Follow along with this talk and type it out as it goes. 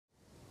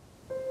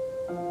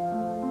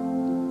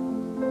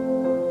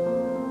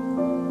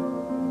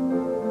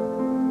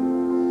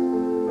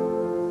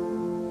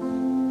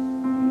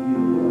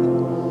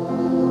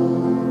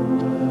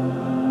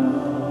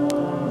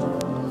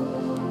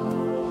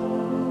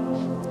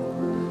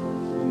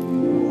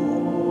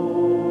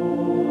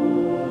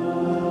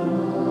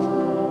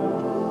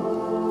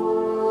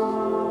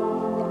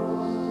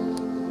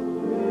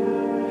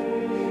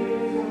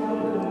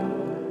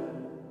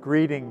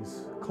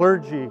Greetings,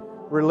 clergy,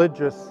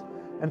 religious,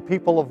 and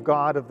people of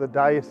God of the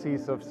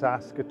Diocese of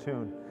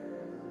Saskatoon.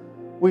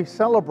 We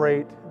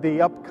celebrate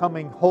the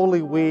upcoming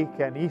Holy Week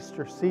and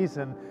Easter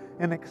season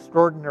in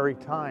extraordinary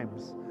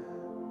times.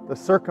 The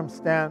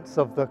circumstance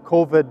of the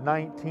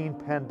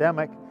COVID-19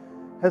 pandemic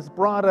has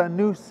brought a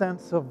new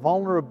sense of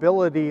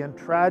vulnerability and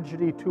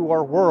tragedy to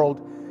our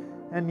world,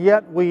 and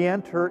yet we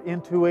enter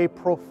into a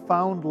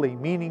profoundly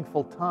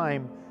meaningful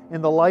time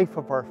in the life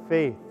of our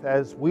faith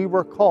as we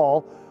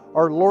recall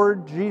our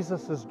Lord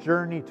Jesus'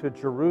 journey to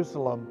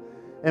Jerusalem,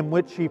 in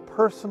which he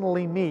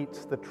personally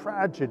meets the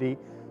tragedy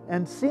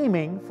and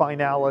seeming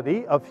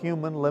finality of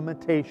human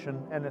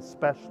limitation and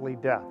especially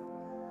death.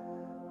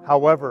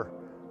 However,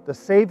 the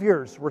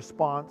Savior's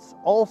response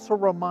also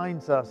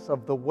reminds us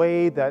of the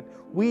way that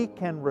we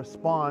can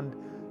respond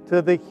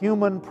to the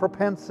human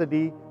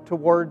propensity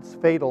towards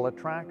fatal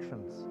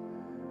attractions.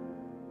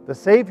 The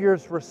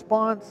Savior's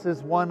response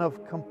is one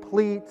of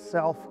complete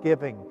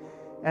self-giving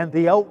and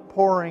the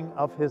outpouring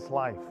of his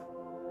life.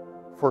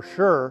 For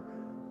sure,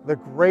 the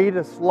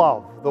greatest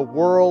love the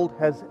world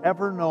has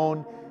ever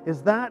known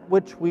is that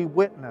which we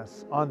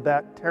witness on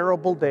that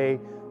terrible day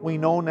we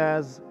know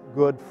as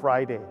Good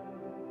Friday.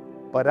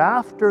 But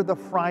after the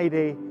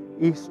Friday,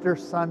 Easter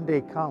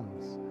Sunday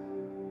comes.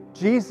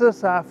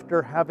 Jesus,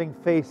 after having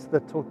faced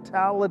the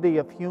totality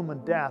of human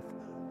death,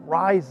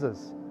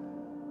 rises.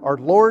 Our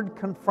Lord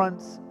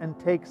confronts and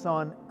takes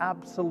on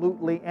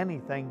absolutely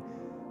anything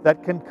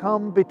that can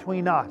come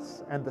between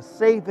us and the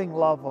saving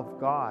love of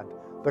God,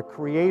 the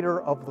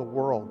Creator of the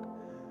world.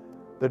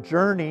 The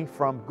journey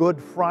from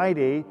Good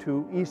Friday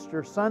to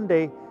Easter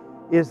Sunday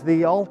is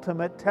the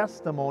ultimate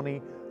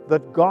testimony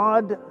that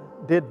God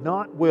did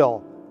not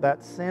will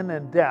that sin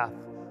and death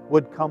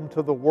would come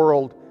to the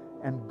world,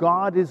 and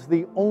God is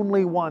the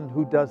only one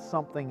who does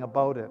something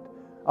about it.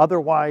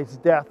 Otherwise,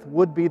 death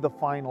would be the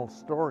final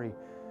story.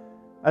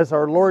 As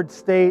our Lord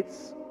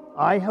states,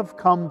 "I have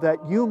come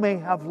that you may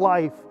have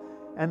life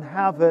and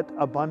have it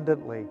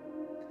abundantly."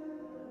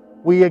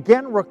 We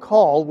again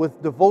recall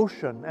with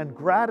devotion and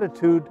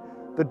gratitude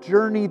the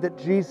journey that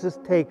Jesus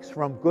takes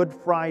from Good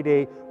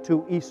Friday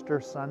to Easter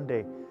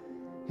Sunday.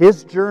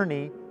 His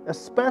journey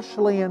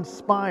especially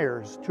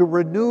inspires to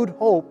renewed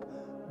hope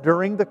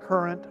during the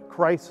current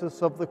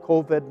crisis of the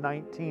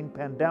COVID-19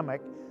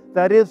 pandemic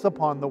that is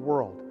upon the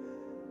world.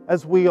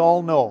 As we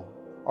all know,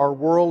 our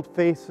world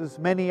faces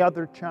many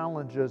other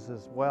challenges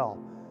as well.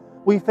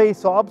 We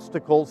face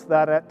obstacles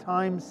that at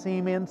times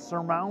seem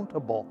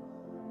insurmountable.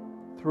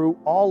 Through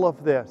all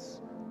of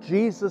this,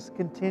 Jesus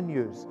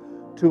continues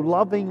to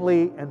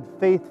lovingly and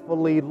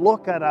faithfully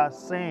look at us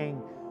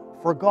saying,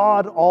 "For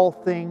God all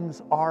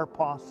things are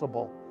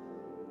possible."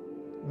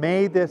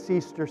 May this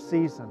Easter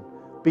season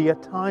be a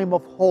time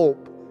of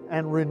hope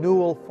and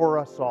renewal for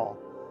us all.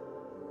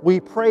 We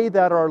pray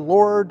that our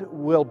Lord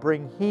will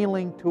bring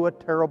healing to a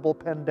terrible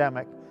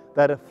pandemic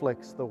that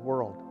afflicts the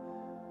world.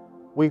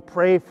 We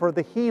pray for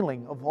the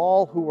healing of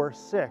all who are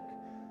sick,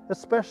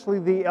 especially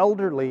the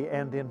elderly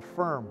and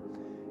infirm.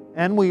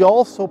 And we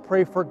also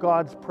pray for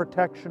God's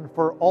protection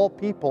for all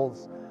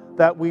peoples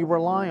that we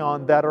rely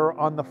on that are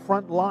on the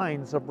front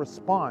lines of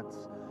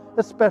response,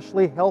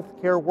 especially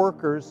healthcare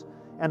workers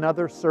and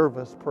other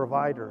service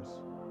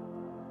providers.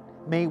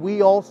 May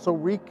we also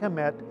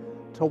recommit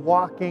to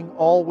walking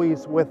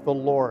always with the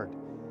Lord.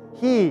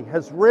 He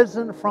has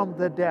risen from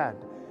the dead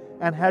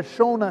and has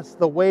shown us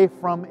the way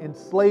from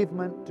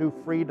enslavement to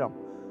freedom,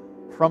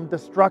 from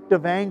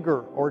destructive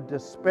anger or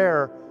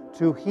despair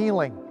to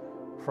healing,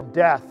 from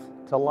death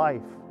to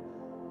life.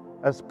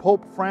 As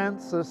Pope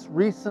Francis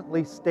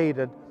recently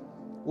stated,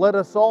 let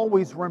us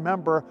always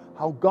remember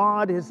how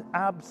God is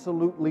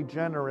absolutely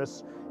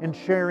generous in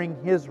sharing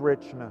His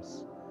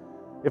richness.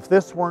 If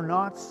this were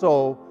not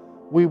so,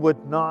 we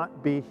would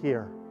not be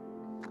here.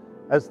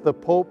 As the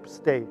Pope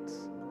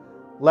states,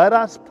 let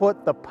us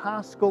put the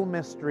Paschal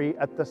mystery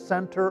at the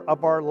center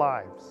of our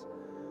lives.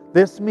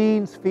 This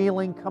means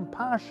feeling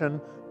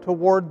compassion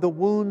toward the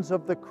wounds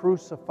of the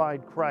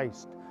crucified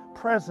Christ,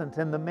 present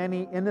in the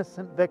many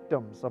innocent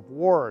victims of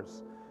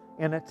wars,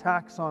 in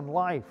attacks on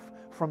life,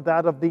 from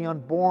that of the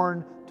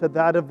unborn to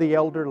that of the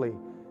elderly,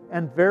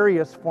 and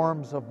various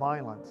forms of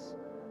violence.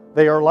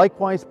 They are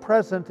likewise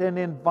present in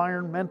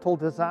environmental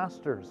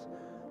disasters,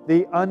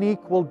 the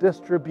unequal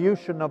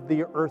distribution of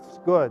the earth's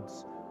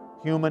goods,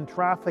 human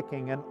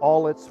trafficking in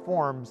all its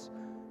forms,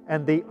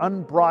 and the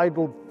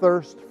unbridled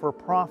thirst for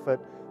profit,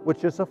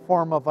 which is a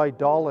form of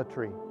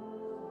idolatry.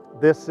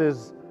 This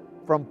is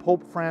from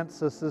Pope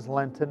Francis's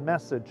Lenten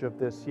message of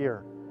this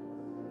year.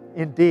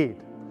 Indeed,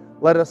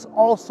 let us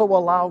also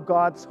allow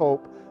God's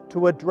hope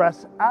to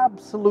address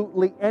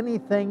absolutely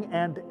anything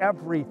and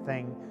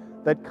everything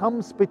that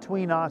comes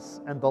between us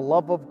and the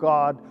love of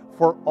God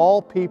for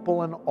all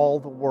people in all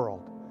the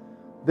world.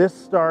 This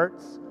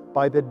starts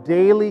by the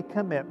daily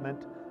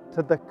commitment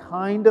to the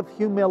kind of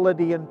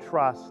humility and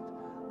trust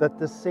that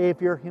the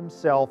Savior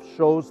Himself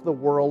shows the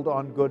world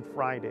on Good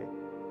Friday.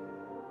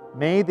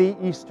 May the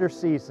Easter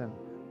season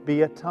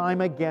be a time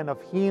again of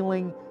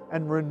healing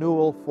and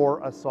renewal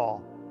for us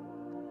all.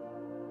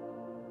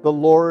 The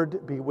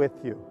Lord be with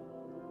you.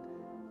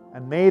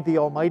 And may the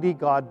Almighty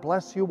God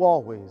bless you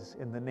always,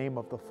 in the name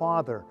of the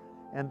Father,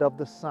 and of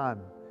the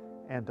Son,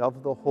 and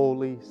of the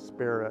Holy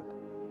Spirit.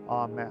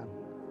 Amen.